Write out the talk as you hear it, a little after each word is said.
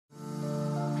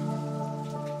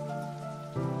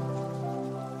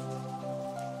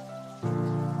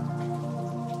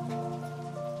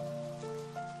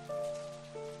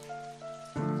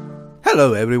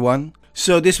Hello everyone.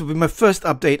 So this will be my first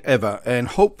update ever and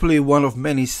hopefully one of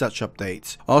many such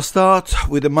updates. I'll start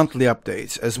with the monthly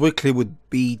updates as weekly would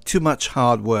be too much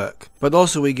hard work. But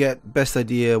also we get best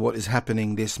idea what is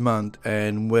happening this month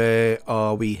and where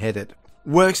are we headed.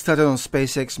 Work started on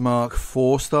Spacex Mark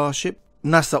IV Starship.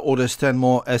 NASA orders 10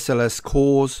 more SLS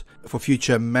cores for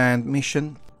future manned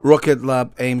mission. Rocket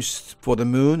Lab aims for the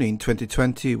moon in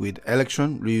 2020 with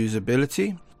Electron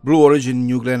reusability. Blue Origin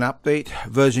New Glenn update,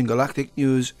 Virgin Galactic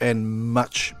news, and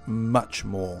much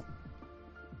more.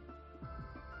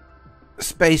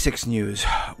 SpaceX news.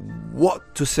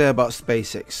 What to say about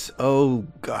SpaceX? Oh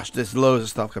gosh, there's loads of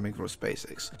stuff coming from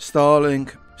SpaceX.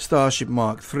 Starlink, Starship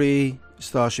Mark III,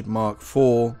 Starship Mark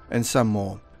IV, and some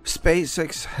more.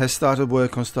 SpaceX has started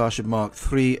work on Starship Mark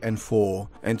III and IV,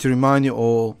 and to remind you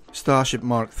all, Starship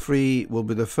Mark III will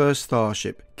be the first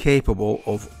Starship capable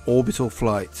of orbital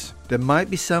flights. There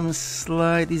might be some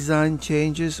slight design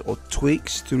changes or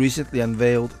tweaks to recently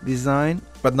unveiled design,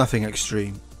 but nothing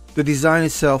extreme. The design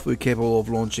itself will be capable of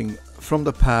launching from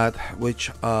the pad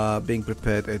which are being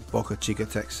prepared at Boca Chica,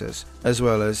 Texas, as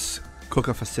well as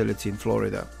Coca facility in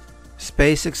Florida.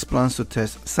 SpaceX plans to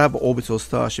test suborbital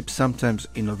Starship sometime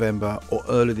in November or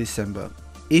early December,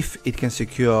 if it can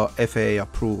secure FAA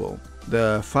approval.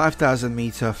 The 5,000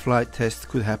 meter flight test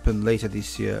could happen later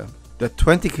this year. The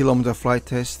 20-kilometer flight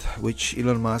test, which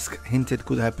Elon Musk hinted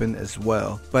could happen as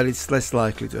well, but it's less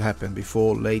likely to happen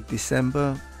before late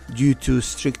December due to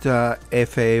stricter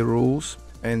FAA rules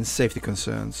and safety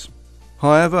concerns.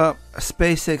 However,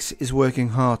 SpaceX is working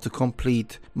hard to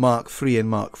complete Mark III and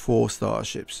Mark IV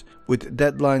Starships, with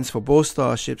deadlines for both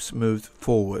Starships moved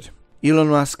forward. Elon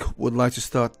Musk would like to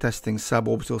start testing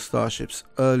suborbital Starships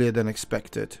earlier than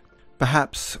expected.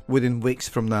 Perhaps within weeks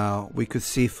from now, we could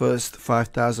see first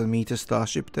 5,000 meter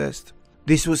Starship test.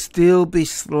 This would still be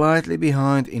slightly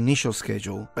behind initial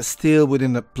schedule, but still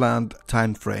within the planned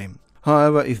time frame.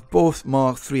 However, if both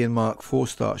Mark III and Mark IV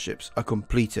Starships are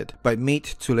completed by mid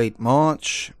to late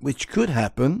March, which could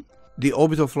happen, the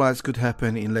orbital flights could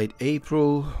happen in late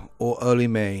April or early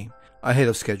May, ahead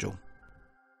of schedule.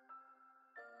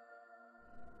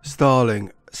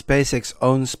 Starlink, SpaceX's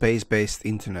own space-based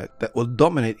internet that will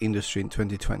dominate industry in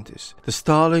 2020s. The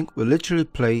Starlink will literally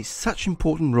play such an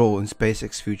important role in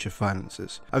SpaceX future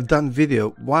finances. I've done video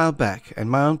a while back and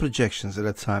my own projections at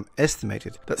the time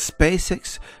estimated that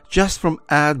SpaceX, just from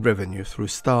ad revenue through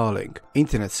Starlink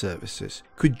internet services,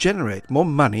 could generate more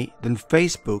money than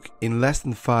Facebook in less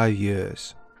than 5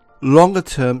 years. Longer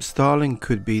term, Starlink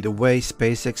could be the way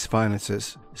SpaceX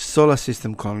finances solar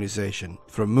system colonization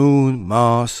from Moon,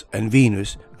 Mars and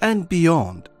Venus and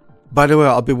beyond. By the way,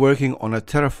 I'll be working on a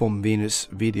Terraform Venus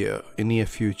video in near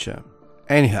future.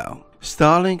 Anyhow,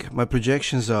 Starlink, my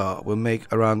projections are, will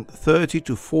make around $30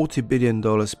 to $40 billion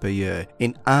per year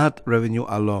in ad revenue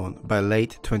alone by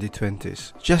late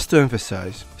 2020s. Just to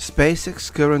emphasize,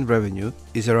 SpaceX's current revenue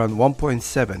is around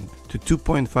 1.7 to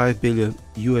 2.5 billion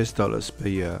US dollars per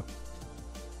year.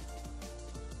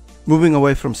 Moving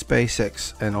away from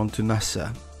SpaceX and onto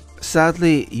NASA.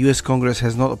 Sadly, US Congress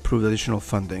has not approved additional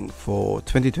funding for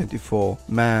 2024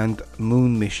 manned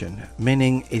moon mission,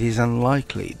 meaning it is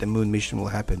unlikely the moon mission will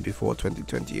happen before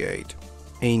 2028.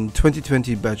 In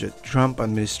 2020 budget, Trump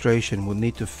administration will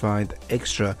need to find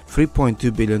extra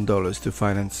 $3.2 billion to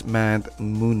finance manned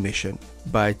moon mission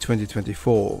by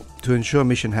 2024 to ensure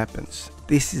mission happens.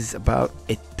 This is about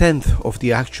a tenth of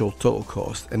the actual total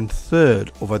cost and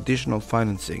third of additional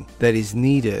financing that is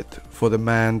needed for the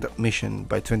manned mission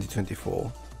by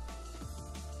 2024.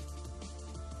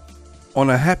 On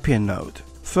a happier note,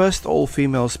 first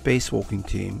all-female spacewalking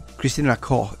team, Christina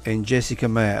Koch and Jessica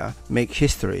Meir, make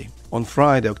history. On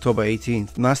Friday, October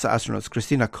 18th, NASA astronauts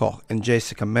Christina Koch and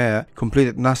Jessica Meir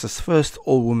completed NASA's first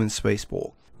all-women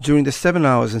spacewalk. During the 7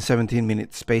 hours and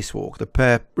 17-minute spacewalk, the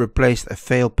pair replaced a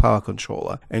failed power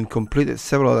controller and completed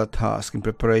several other tasks in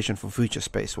preparation for future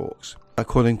spacewalks.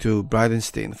 According to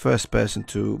Bridenstine, the first person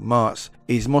to Mars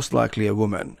is most likely a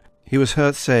woman. He was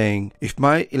heard saying, "If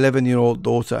my 11-year-old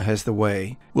daughter has the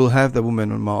way, we'll have the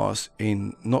woman on Mars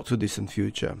in not too distant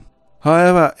future."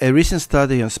 However, a recent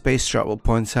study on space travel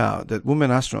points out that women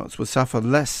astronauts will suffer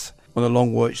less on a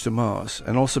long voyage to Mars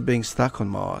and also being stuck on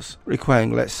Mars,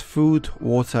 requiring less food,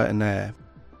 water and air.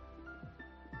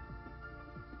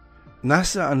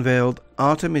 NASA unveiled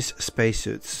Artemis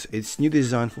spacesuits, its new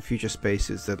design for future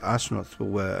spacesuits that astronauts will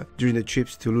wear during the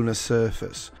trips to lunar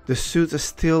surface. The suits are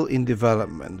still in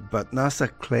development, but NASA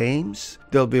claims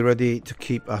they'll be ready to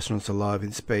keep astronauts alive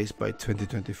in space by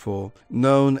 2024.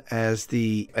 Known as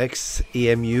the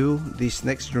XEMU, this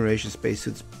next generation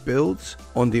spacesuits builds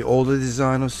on the older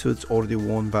design of suits already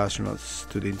worn by astronauts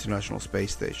to the International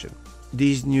Space Station.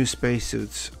 These new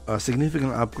spacesuits are a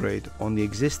significant upgrade on the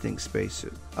existing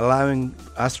spacesuit, allowing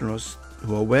astronauts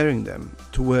who are wearing them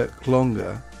to work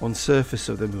longer on the surface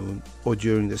of the moon or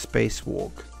during the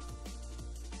spacewalk.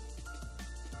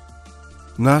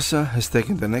 NASA has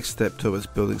taken the next step towards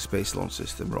building Space Launch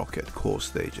System rocket core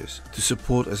stages to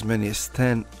support as many as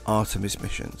 10 Artemis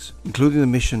missions, including the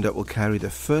mission that will carry the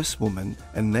first woman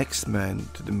and next man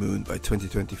to the moon by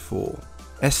 2024.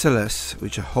 SLS,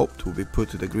 which I hoped would be put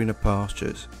to the greener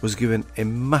pastures, was given a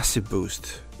massive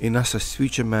boost in NASA's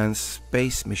future manned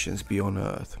space missions beyond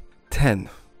Earth. 10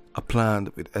 are planned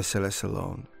with SLS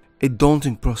alone, a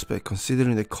daunting prospect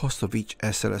considering the cost of each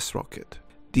SLS rocket.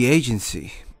 The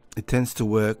agency intends to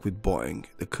work with Boeing,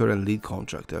 the current lead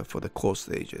contractor for the core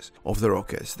stages of the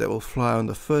rockets that will fly on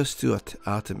the first two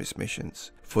Artemis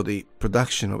missions for the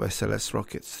production of SLS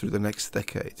rockets through the next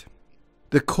decade.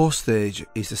 The core stage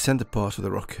is the center part of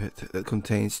the rocket that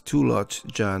contains two large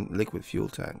giant liquid fuel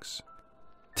tanks.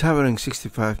 Towering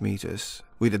 65 meters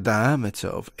with a diameter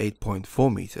of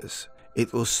 8.4 meters,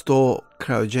 it will store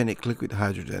cryogenic liquid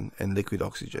hydrogen and liquid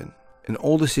oxygen, and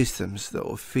all the systems that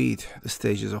will feed the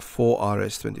stages of 4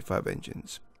 RS-25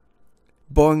 engines.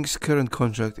 Boeing's current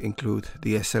contract include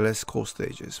the SLS core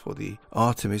stages for the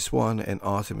Artemis 1 and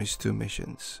Artemis 2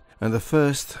 missions, and the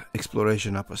first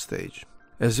exploration upper stage,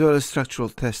 as well as structural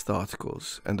test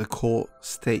articles and the core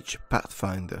stage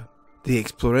Pathfinder. The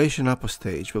exploration upper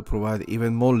stage will provide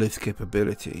even more lift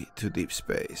capability to deep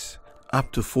space,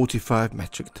 up to 45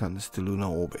 metric tons to lunar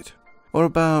orbit, or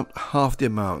about half the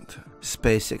amount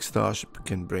Spacex Starship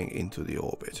can bring into the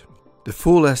orbit. The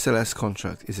full SLS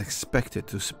contract is expected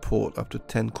to support up to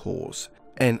 10 cores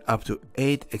and up to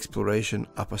 8 exploration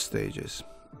upper stages.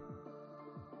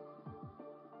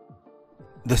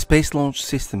 The Space Launch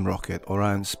System rocket,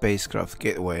 Orion spacecraft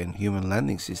gateway and human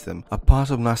landing system are part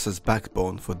of NASA's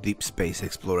backbone for deep space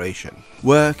exploration.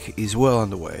 Work is well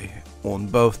underway on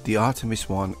both the Artemis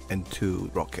 1 and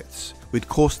 2 rockets, with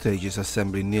core stages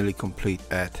assembly nearly complete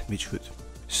at Midgewood.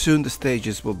 Soon the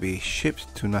stages will be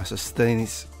shipped to NASA's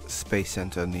Stennis Space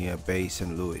Center near Bay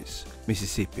St. Louis,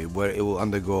 Mississippi, where it will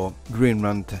undergo green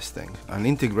run testing, an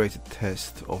integrated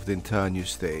test of the entire new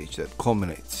stage that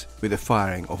culminates with the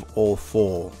firing of all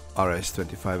 4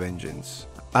 RS-25 engines.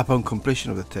 Upon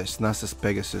completion of the test, NASA's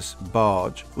Pegasus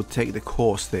barge will take the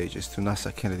core stages to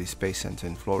NASA Kennedy Space Center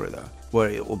in Florida, where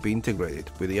it will be integrated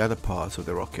with the other parts of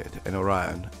the rocket and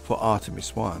Orion for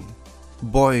Artemis 1.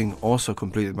 Boeing also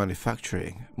completed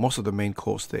manufacturing most of the main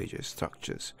core stages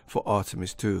structures for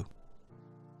Artemis 2.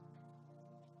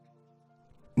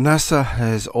 NASA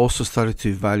has also started to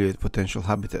evaluate potential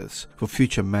habitats for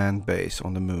future manned base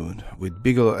on the moon, with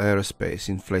Bigelow Aerospace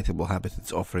inflatable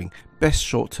habitats offering best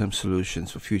short-term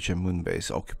solutions for future moon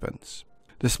base occupants.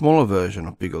 The smaller version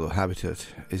of Bigelow Habitat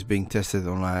is being tested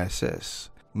on ISS.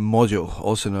 Module,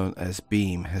 also known as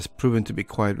Beam, has proven to be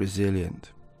quite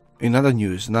resilient. In other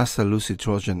news, NASA Lucy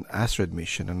Trojan asteroid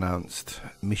mission announced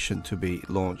mission to be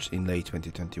launched in late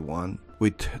 2021,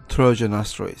 with Trojan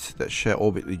asteroids that share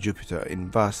orbit with Jupiter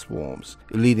in vast swarms,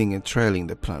 leading and trailing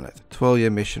the planet. 12-year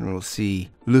mission will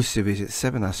see Lucy visit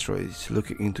 7 asteroids,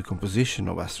 looking into composition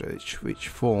of asteroids which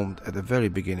formed at the very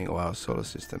beginning of our solar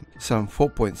system, some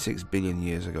 4.6 billion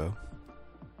years ago.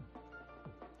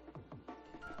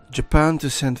 Japan to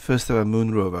send first ever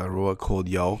moon rover, a rover called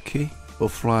Yaoki, will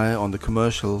fly on the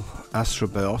commercial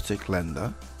Astrobiotic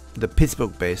lander. The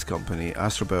Pittsburgh-based company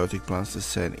Astrobiotic plans to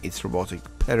send its robotic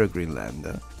Peregrine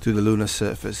lander to the lunar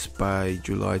surface by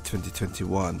July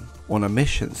 2021 on a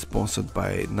mission sponsored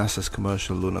by NASA's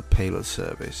Commercial Lunar Payload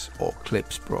Service, or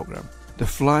CLPS program. The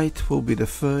flight will be the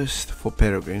first for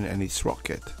Peregrine and its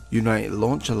rocket, United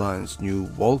Launch Alliance new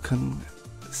Vulcan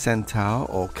Centaur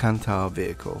or Cantar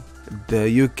vehicle.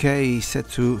 The UK is set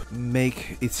to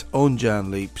make its own giant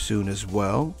leap soon as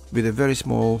well, with a very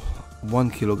small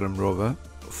 1 kg rover.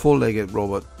 4-legged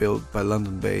robot built by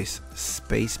London-based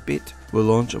Spacebit will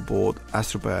launch aboard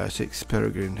Astrobiotic's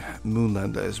Peregrine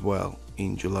Moonlander as well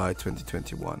in July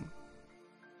 2021.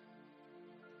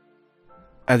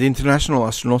 At the International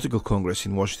Astronautical Congress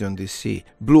in Washington, D.C.,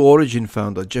 Blue Origin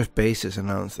founder Jeff Bezos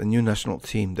announced a new national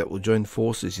team that will join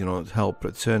forces in order to help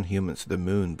return humans to the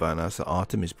moon via NASA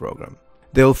Artemis program.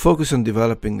 They will focus on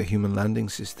developing the human landing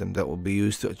system that will be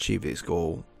used to achieve this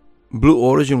goal. Blue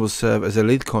Origin will serve as a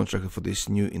lead contractor for this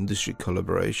new industry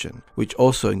collaboration, which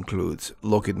also includes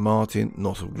Lockheed Martin,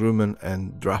 Northrop Grumman,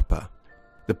 and DARPA.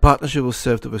 The partnership will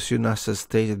serve to pursue NASA's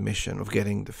stated mission of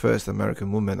getting the first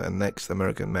American woman and next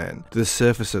American man to the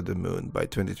surface of the moon by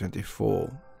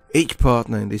 2024. Each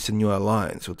partner in this new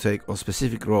alliance will take on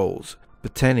specific roles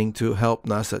pertaining to help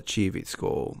NASA achieve its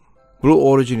goal. Blue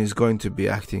Origin is going to be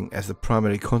acting as the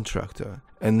primary contractor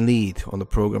and lead on the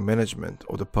program management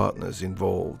of the partners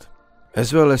involved,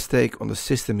 as well as take on the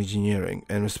system engineering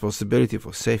and responsibility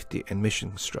for safety and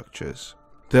mission structures.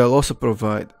 They'll also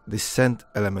provide the descent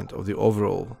element of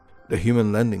the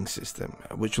human landing system,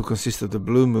 which will consist of the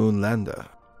Blue Moon lander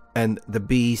and the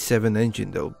B-7 engine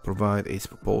that will provide its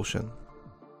propulsion.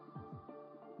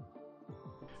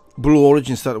 Blue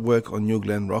Origin started work on New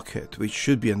Glenn rocket, which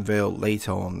should be unveiled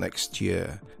later on next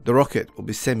year. The rocket will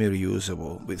be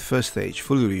semi-reusable, with first stage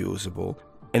fully reusable,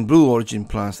 and Blue Origin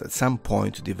plans at some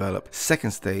point to develop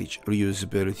second stage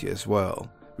reusability as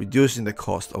well, reducing the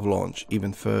cost of launch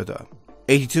even further.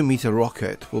 82-meter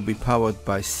rocket will be powered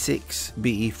by 6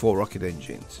 BE-4 rocket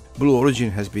engines Blue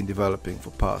Origin has been developing for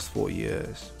past 4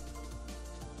 years.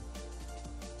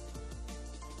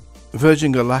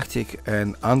 Virgin Galactic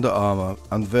and Under Armour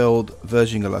unveiled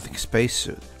Virgin Galactic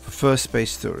spacesuit for first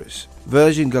space tourists.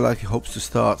 Virgin Galactic hopes to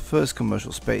start first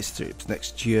commercial space trips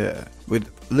next year,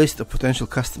 with a list of potential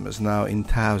customers now in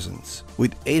thousands.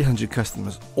 With 800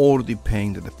 customers already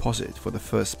paying the deposit for the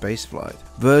first spaceflight,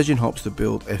 Virgin hopes to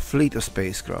build a fleet of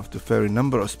spacecraft to ferry a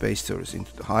number of space tourists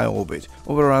into the high orbit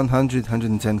of around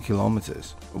 100-110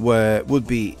 kilometers, where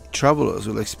would-be travelers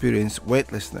will experience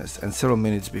weightlessness and several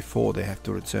minutes before they have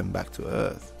to return back to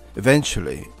Earth.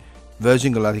 Eventually,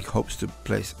 Virgin Galactic hopes to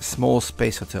place a small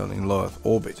space hotel in low Earth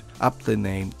orbit, aptly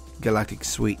named Galactic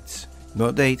Suites.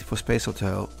 No date for space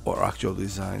hotel or actual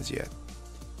designs yet.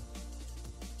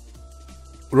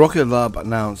 Rocket Lab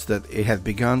announced that it had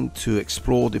begun to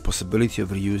explore the possibility of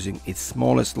reusing its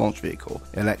smallest launch vehicle,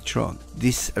 Electron.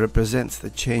 This represents the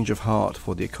change of heart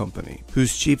for the company,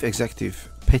 whose chief executive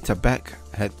Peter Beck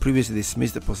had previously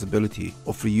dismissed the possibility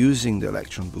of reusing the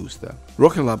Electron booster.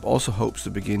 Rocket Lab also hopes to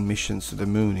begin missions to the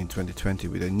Moon in 2020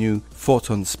 with a new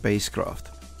Photon spacecraft.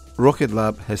 Rocket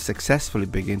Lab has successfully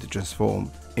begun to transform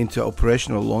into an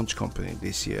operational launch company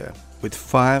this year, with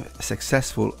 5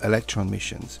 successful Electron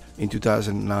missions in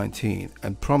 2019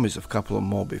 and promise of a couple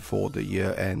more before the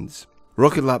year ends.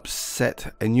 Rocket Lab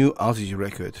set a new altitude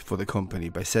record for the company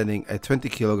by sending a 20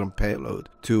 kg payload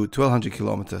to 1200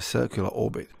 km circular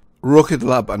orbit. Rocket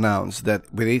Lab announced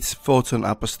that with its Photon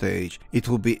upper stage, it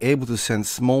will be able to send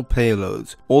small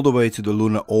payloads all the way to the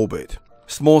lunar orbit.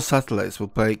 Small satellites will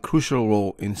play a crucial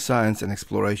role in science and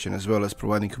exploration, as well as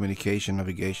providing communication,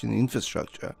 navigation, and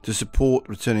infrastructure to support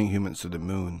returning humans to the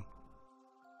Moon.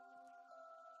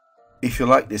 If you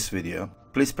like this video,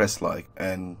 please press like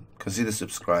and consider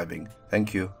subscribing.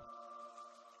 Thank you.